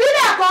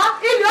 Bílẹ̀ kọ́,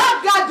 ilé ó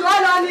ga jù ọ́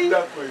lọ ni.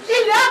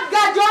 Ilé ó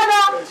ga jù ọ́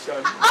lọ.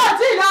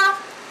 Ọtí lọ.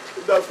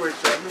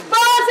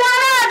 Bọ́sẹ̀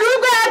ará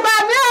àdúgbò ẹgbà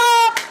mi o.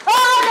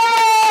 Olè.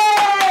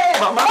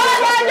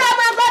 Olè ẹjọ́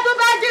máa gbọ́ tó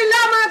bá jí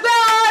lọ́mọ gbé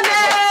olè.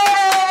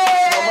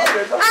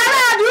 Ará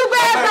àdúgbò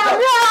ẹgbà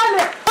mi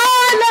olè.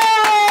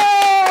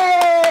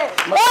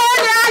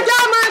 Olè ẹjọ́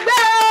máa gbé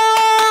o.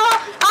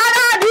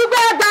 Ará àdúgbò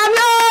ẹgbà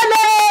mi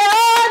olè.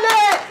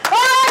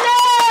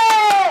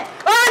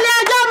 Olè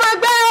ẹjọ́ máa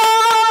gbé o.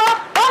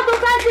 Ó tún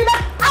fẹ́ jí lọ.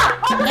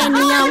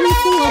 Ènìyàn wí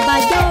fún ọba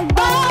jẹ́ ó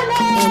gbọ́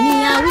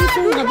ènìyàn wí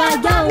fún ọba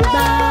jẹ́ ó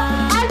gbà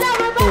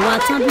kò wá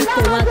tán bí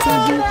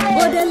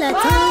ó délẹ̀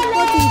tán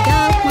ó ti dá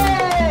pọn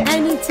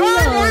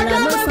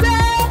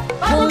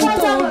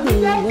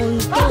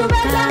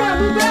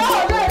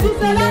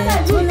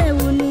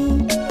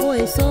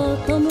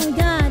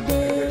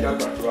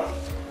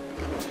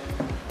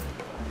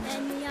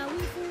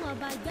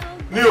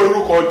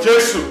lórúkọ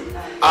Jésù.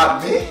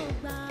 Àmín.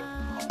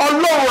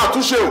 Ọlọ́run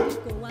àtúnṣe o.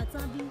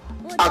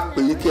 A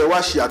pè yín kí ẹ wá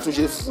ṣe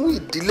àtúnṣe fún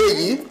ìdílé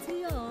yìí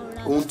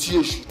ohun tí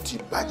èṣù ti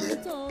bàjẹ́.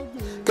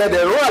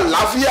 Kẹ̀dẹ̀rún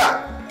àlàáfíà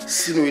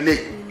sínú ilé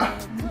yìí.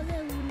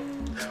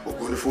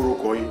 Ògo ni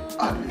forúkọ yín.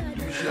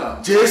 Hallelujah.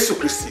 Jésù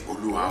Kristi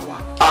Olúwa wa.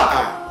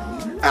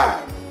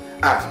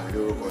 Àmín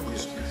lórúkọ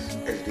Jésù.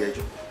 Ẹ dìde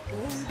ẹjọ́.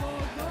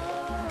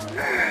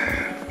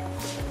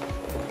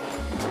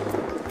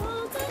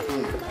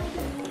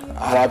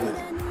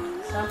 Arábìnrin,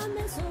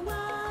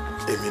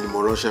 èmi ni mo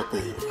ránṣẹ́ pé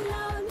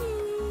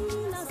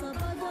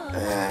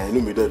inú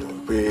mi dẹ̀ dùn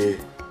pé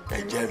ẹ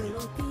jẹ́ mi.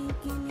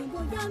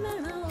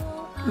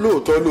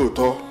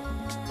 Lóòótọ́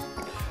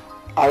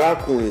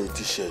arákùnrin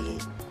ti ṣẹ̀yìn,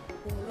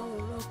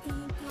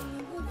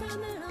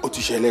 ó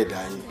ti ṣẹlẹ̀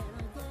dá yín.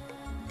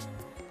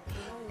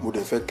 Mo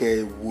dẹ̀ fẹ́ kẹ́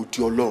ẹ wo tí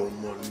Ọlọ́run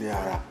mọ̀ ní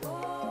ara,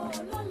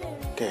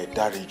 kẹ́ ẹ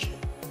dáríjì.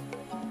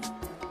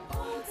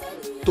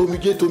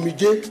 Tomijé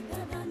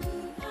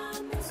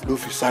ló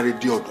fi sáré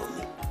dé ọ̀dọ̀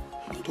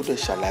mi tó dẹ̀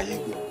ṣàlàyé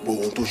gbogbo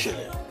ohun tó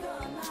ṣẹlẹ̀.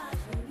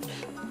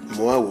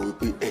 Mo wá wò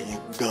wípé ẹ̀yin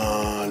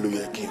gan-an ló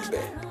yẹ kí n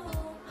bẹ̀.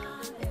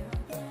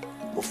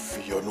 Mo fi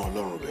yọ́nú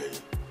Ọlọ́run bẹ̀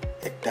yín,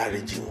 ẹ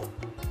dáríjì wọn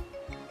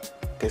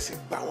kẹ́sì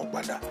gbà wọ́n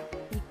padà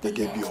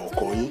gẹ́gẹ́ bí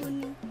ọkọ yín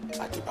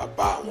àti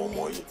bàbá àwọn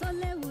ọmọ yín.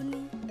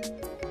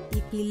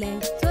 Ìpìlẹ̀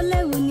tó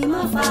léwu ni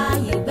mo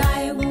fààyè gba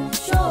ewu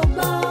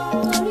ṣógbọ́n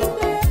torí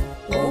pé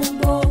ohun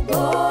gbogbo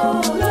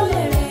ló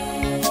lè rẹ̀.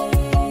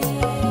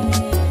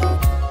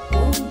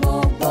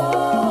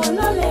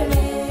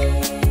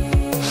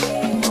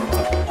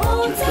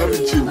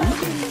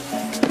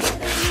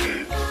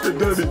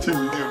 Dáríjì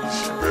mi ní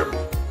oníṣẹ́ bẹ́ẹ̀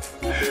mọ́.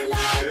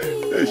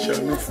 Ẹ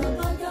ṣàánú fún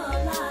mi.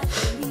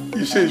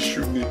 Iṣẹ́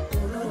èṣù ni.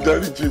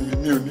 Dáríjì mi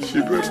ní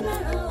oníṣẹ́ bẹ́ẹ̀ mọ́.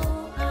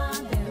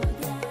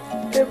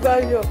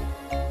 Débáyọ̀.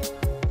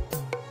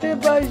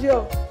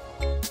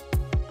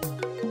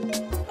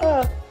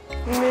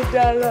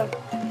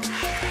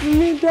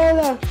 Mi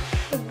dára.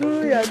 Àdúró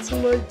ìyà tí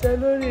mo jẹ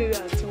lórí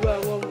rẹ̀ àti wá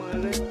àwọn ọmọ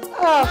rẹ̀.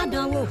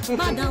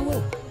 Má dánwò,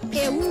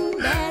 ewu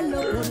bẹ́ẹ̀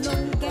lóko ló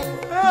ń gẹ́.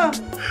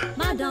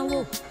 Má dánwò.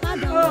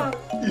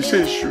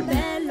 Iṣẹ́ èṣù ni.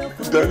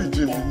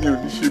 Dáríjì mi ní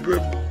oníṣẹ́ bẹ́ẹ̀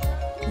mọ́.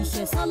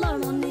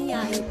 Ìṣẹ̀sọ́lọ́run ní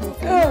àìkú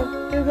fún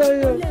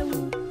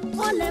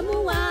ó lè mú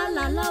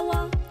wàhálà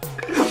lọ́wọ́.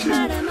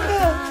 Ọ̀pẹ̀rẹ̀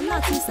máa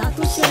láti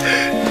ṣàtúnṣe.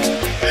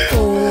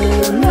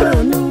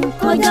 Òòrùn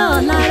kọjá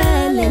ọ̀la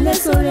rẹ̀ lè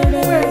léso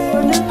rere.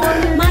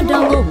 Má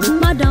dánwò.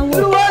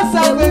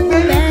 Ewu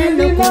bẹ́ẹ̀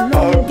lóko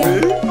ló ń gẹ́.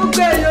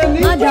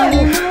 Má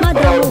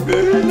dánwò.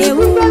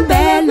 Ewu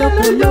bẹ́ẹ̀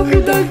lóko ló ń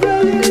gẹ́.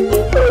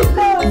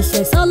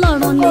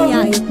 Ìṣẹ̀sọ́lọ́run ní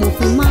àìkú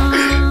fún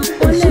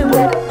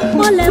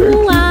ó lè mú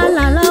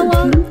wàhálà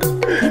lọ́wọ́.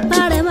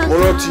 Mo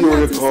rántí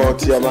orin kan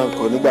tí a máa ń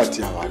kọ nígbà tí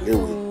a wà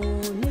léwe.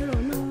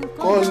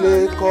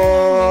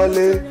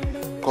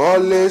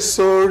 Kọ́lé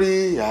sórí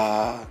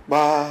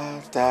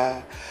àpáta.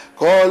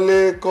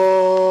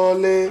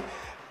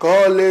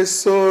 Kọ́lé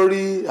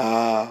sórí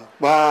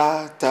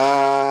àpáta.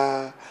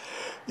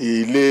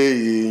 Ilé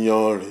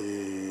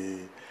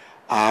ìyanrìn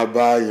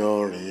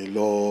àbáyanrìn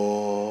lọ.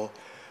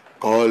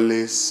 Kọ́lé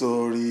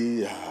sórí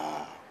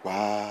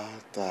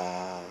àpáta.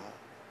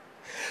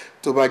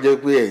 Tó bá jẹ́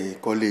pé ẹ̀yin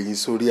kọ́lé yín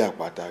sórí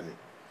àpáta ni,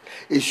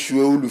 èṣù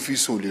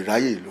olùfisùn lè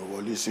ráyè lọ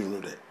wọlé sínú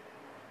rẹ̀.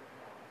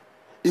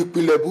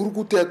 Ìpìlẹ̀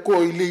burúkú tẹ́ kọ́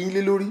ilé yín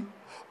lé lórí,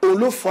 òun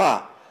ló fà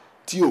á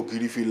tí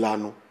ògiri fi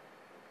lanu,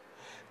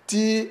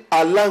 tí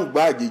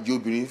aláǹgbá àjèjì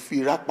obìnrin fi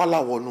rápálá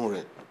wọnú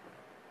rẹ̀.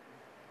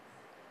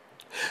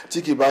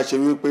 Tí kì bá ṣe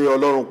wípé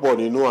Ọlọ́run pọ̀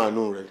nínú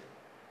àánú rẹ̀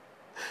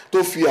tó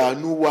fi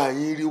àánú wá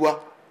yín rí wá,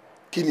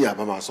 kí ni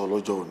àbá máa sọ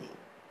lọ́jọ́ òní?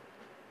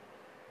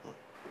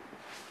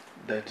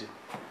 Daddy.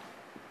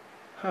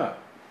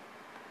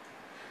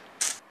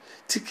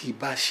 Tí kì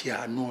bá ṣe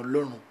àánú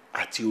Ọlọ́run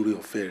àti oore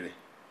ọ̀fẹ́ rẹ̀,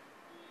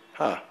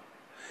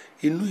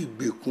 inú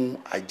ìgbèkùn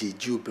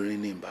àjèjì obìnrin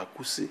ni ìbá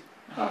kú sí.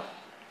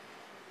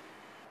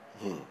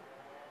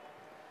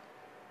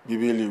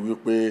 Bíbélì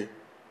wípé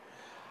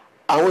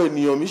àwọn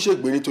ènìyàn mi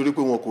ṣègbé nítorí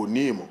pé wọn kò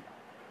ní ìmọ̀.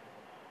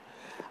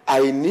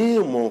 Àìní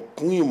ìmọ̀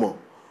kún ìmọ̀,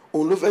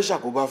 òun ló fẹ́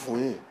ṣàkóbá fún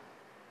yín.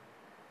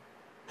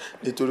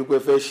 Nítorí pé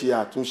fẹ́ ṣe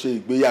àtúnṣe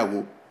ìgbéyàwó,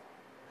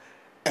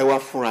 ẹ wá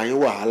fúnra yín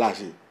wàhálà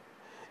ṣe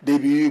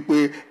débi wípé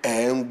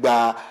ẹ ń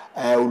gba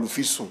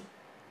olùfisùn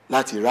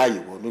láti ráàyè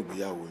wọnú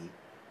ìgbéyàwó yín.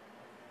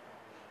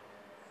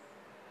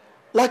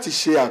 Láti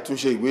ṣe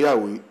àtúnṣe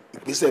ìgbéyàwó,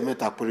 ìgbésẹ̀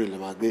 3 péré lè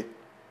máa gbé.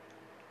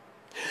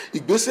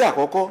 Ìgbésẹ̀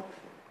àkọ́kọ́,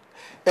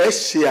 ẹ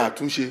ṣe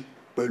àtúnṣe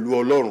pẹ̀lú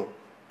Ọlọ́run.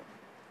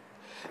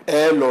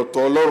 Ẹ lọ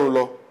tọ̀ Ọlọ́run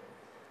lọ,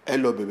 ẹ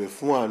lọ bẹ̀bẹ̀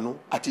fún àánú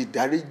àti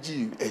ìdáríjì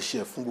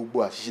ẹ̀ṣẹ̀ fún gbogbo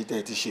àṣìṣe tẹ́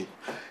ẹ ti ṣe.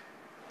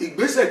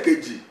 Ìgbésẹ̀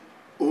kejì,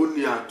 ó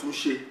ní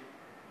àtúnṣe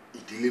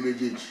ìdílé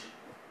méjèèjì.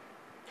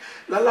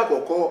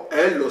 Lálákọ̀ọ́kọ́,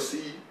 ẹ lọ sí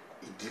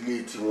ìdílé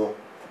tiwọn.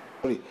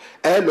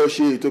 Ẹ lọ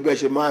ṣe ètò bẹ́ẹ̀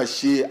ṣe máa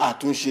ṣe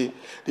àtúnṣe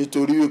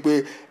nítorí wípé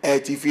ẹ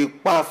ti fi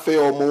ipá fẹ́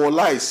ọmọ wọn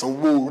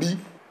láìsanwó orí.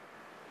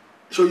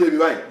 Ṣó yé mi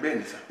báyìí?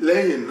 Bẹ́ẹ̀ni sà.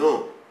 Lẹ́yìn náà,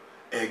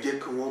 ẹ jẹ́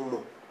kí wọ́n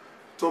mọ̀.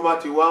 Tó bá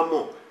ti wá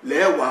mọ̀,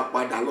 lẹ́ẹ̀wá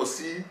padà lọ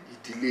sí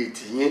ìdílé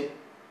tìyín.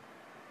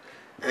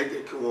 ẹ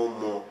jẹ́ kí wọ́n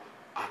mọ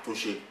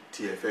àtúnṣe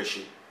tí ẹ fẹ́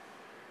ṣe.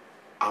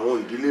 Àwọn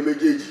ìdílé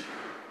méjèèjì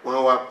wọ́n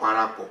á wá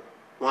parapọ̀,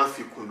 wọ́n á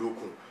fi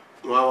kùnlùkùn,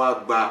 wọ́n á wá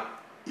gba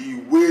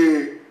ìwé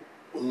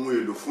ohun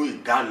èlò fún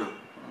ìdáná.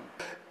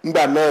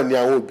 Nígbà náà ni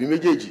àwọn òbí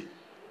méjèèjì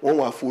wọ́n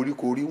wá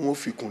foríkorí, wọ́n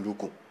fi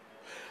kùnlùkùn,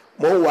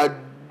 wọ́n wá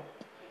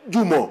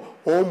jùmọ̀,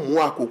 wọ́n mú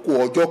àkókò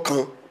ọjọ́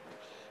kan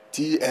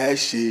tí ẹ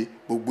ṣe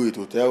gbogbo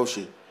ètò tẹ́ ò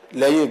ṣe.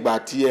 Lẹ́yìn ìgbà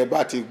tí ẹ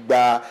bá ti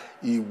gba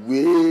ìwé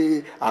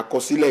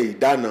àkọsílẹ̀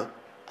ìdáná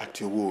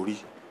àti owó orí.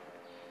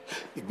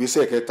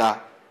 Ìgbésẹ̀ kẹta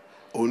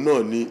òun náà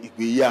ni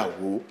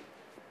ìgbéyàwó.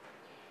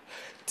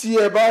 Tí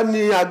ẹ bá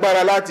ní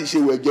agbára láti ṣe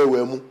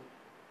wẹ̀jẹwẹ̀mu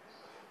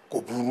kò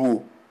burú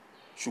o,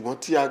 ṣùgbọ́n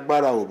tí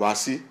agbára ò bá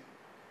sí,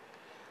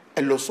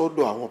 ẹ lọ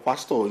sọ́dọ̀ àwọn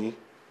pásítọ̀ yín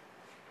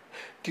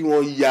kí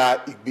wọ́n ya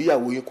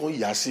ìgbéyàwó yín, kán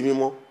yà sí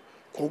mímọ́,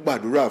 kán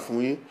gbàdúrà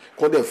fún yín,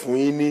 kán dẹ̀ fún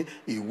yín ní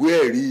ìwé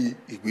ẹ̀rí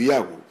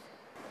ìgbéyàwó.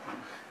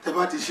 Tẹ́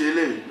bá ti ṣe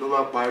eléyìí ló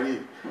bá parí,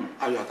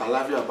 ayọ̀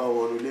àtàláfíà bá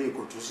wọnú ilé,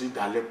 kò tún sí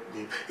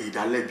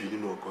ìdálẹ́bi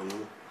nínú ọkàn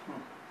yín.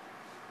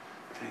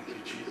 Thank you,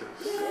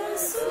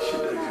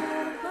 Jesus.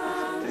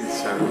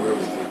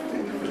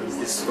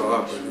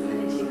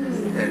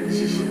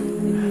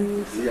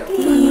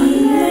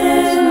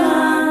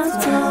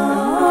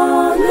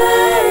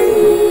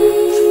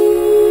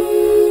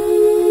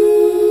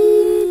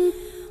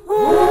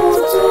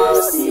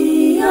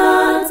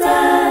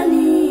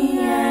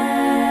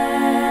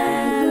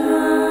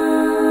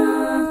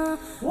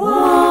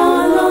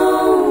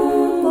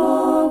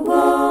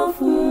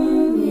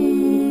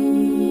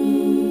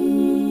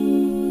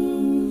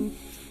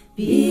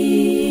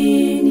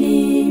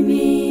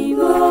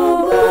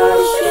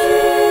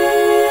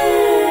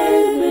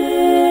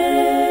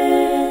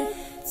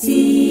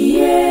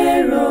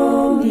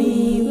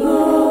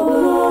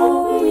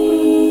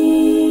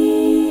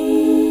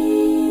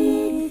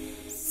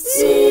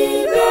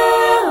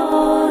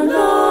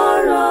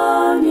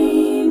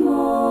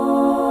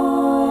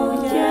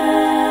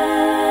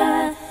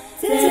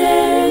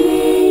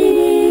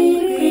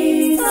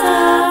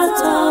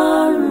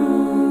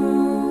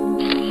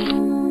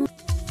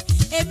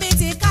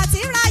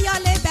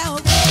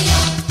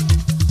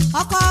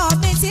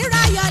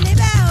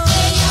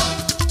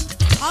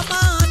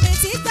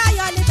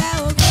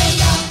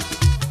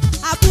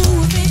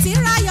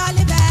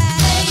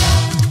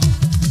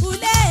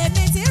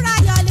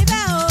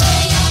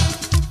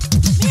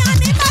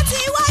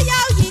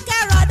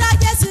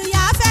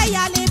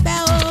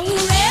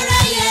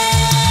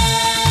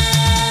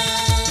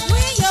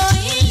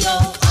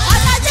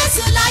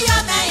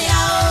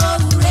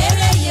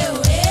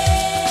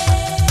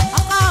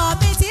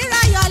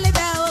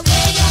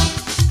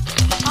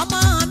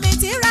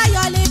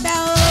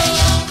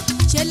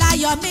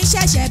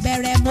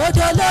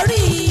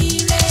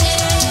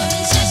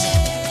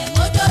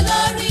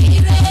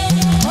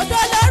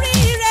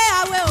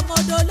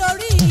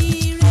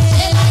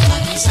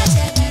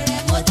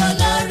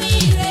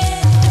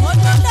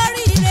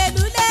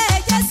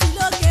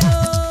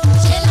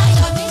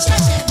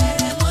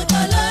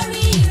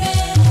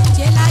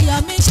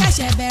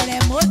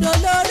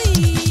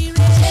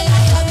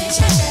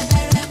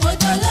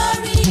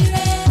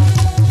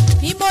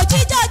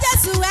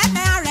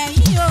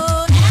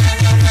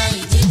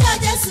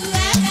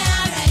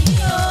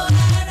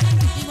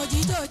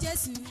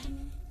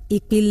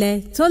 Ìpìlẹ̀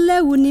tó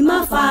léwu ni má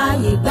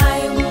fààyè gba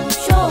ewu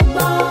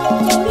ṣọ́gbọ́n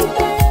torí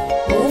pé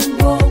ohun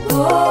gbogbo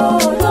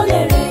ló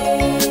lè rè.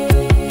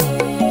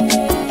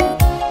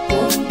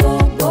 Ohun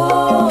gbogbo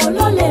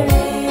ló lè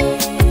rè.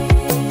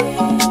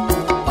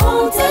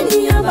 Ohun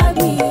tẹ́nìyàn bá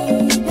gbìn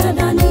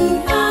dandan ni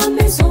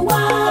àmẹ́sàn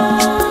wá.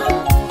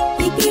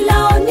 Ìpìlẹ̀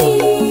òní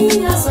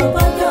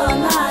àsọ̀bọ́jọ́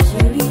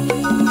láṣẹ̀rí.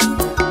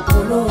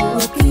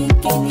 Òróró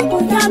kíkì ní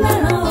bóyá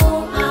mẹ́ràn ó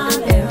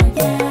àrẹ̀ràn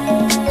jẹ́.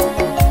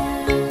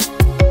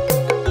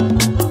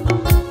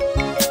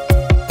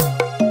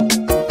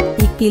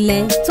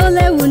 Ìpìlẹ̀ tó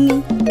léwu ni,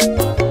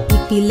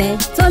 ìpìlẹ̀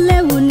tó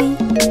léwu ni,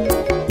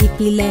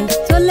 ìpìlẹ̀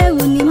tó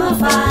léwu ni má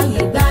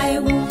fààyè gba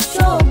ewu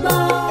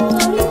ṣọ́gbọ́n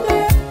torí pé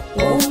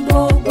ohun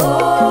gbogbo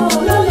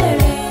ló lè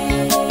rè.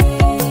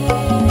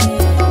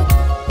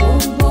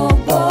 Ohun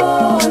gbogbo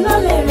ló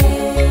lè rè.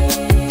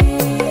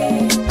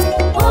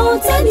 Ohun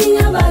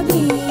tẹ́nìyàn bá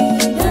gbìn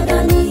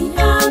dandan ni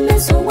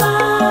àmẹ́sàn wá.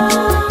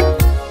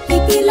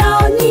 Ìpìlẹ̀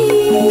òní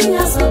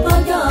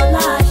àsọ̀bọ́jọ́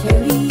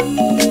láṣẹ̀rí.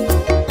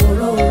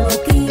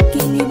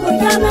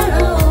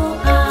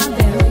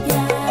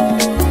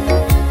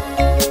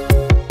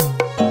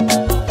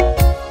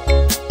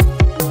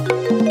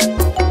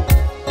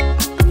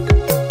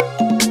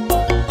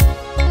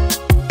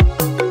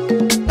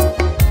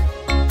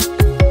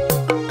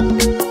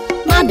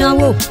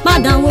 Má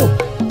dánwò,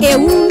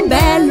 ewu ń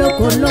bẹ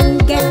lóko ló ń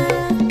gẹ́.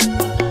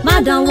 Má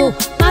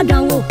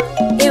dánwò,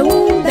 ewu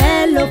ń bẹ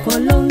lóko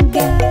ló ń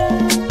gẹ́.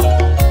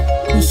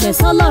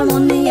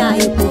 Ìṣẹ̀sọ́lọ́run ni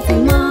àìkò fi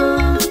mọ́,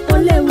 ó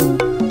léwu,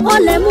 ó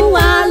lè mú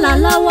wàhálà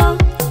lọ́wọ́.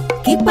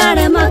 Kípa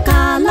rẹ̀ má ka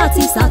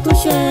láti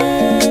ṣàtúnṣe.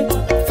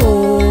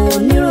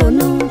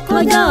 Fòníronú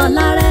kọjá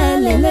ọ̀la rẹ̀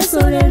lè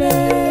léso rere.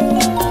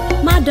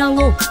 Má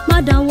dánwò,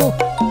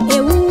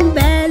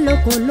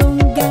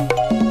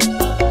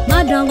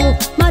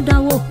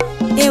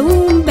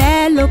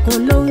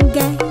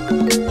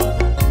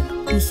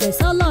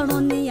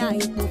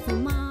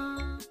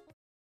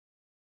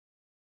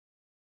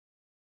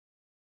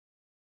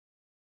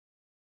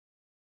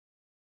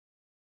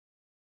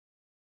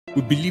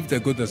 We believe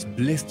that God has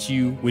blessed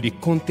you with the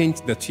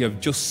content that you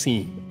have just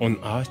seen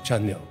on our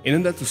channel. In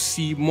order to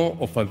see more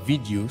of our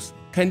videos,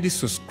 kindly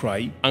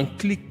subscribe and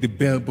click the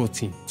bell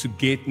button to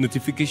get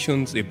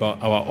notifications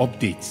about our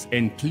updates.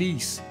 And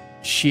please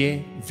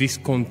share this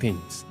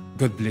content.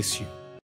 God bless you.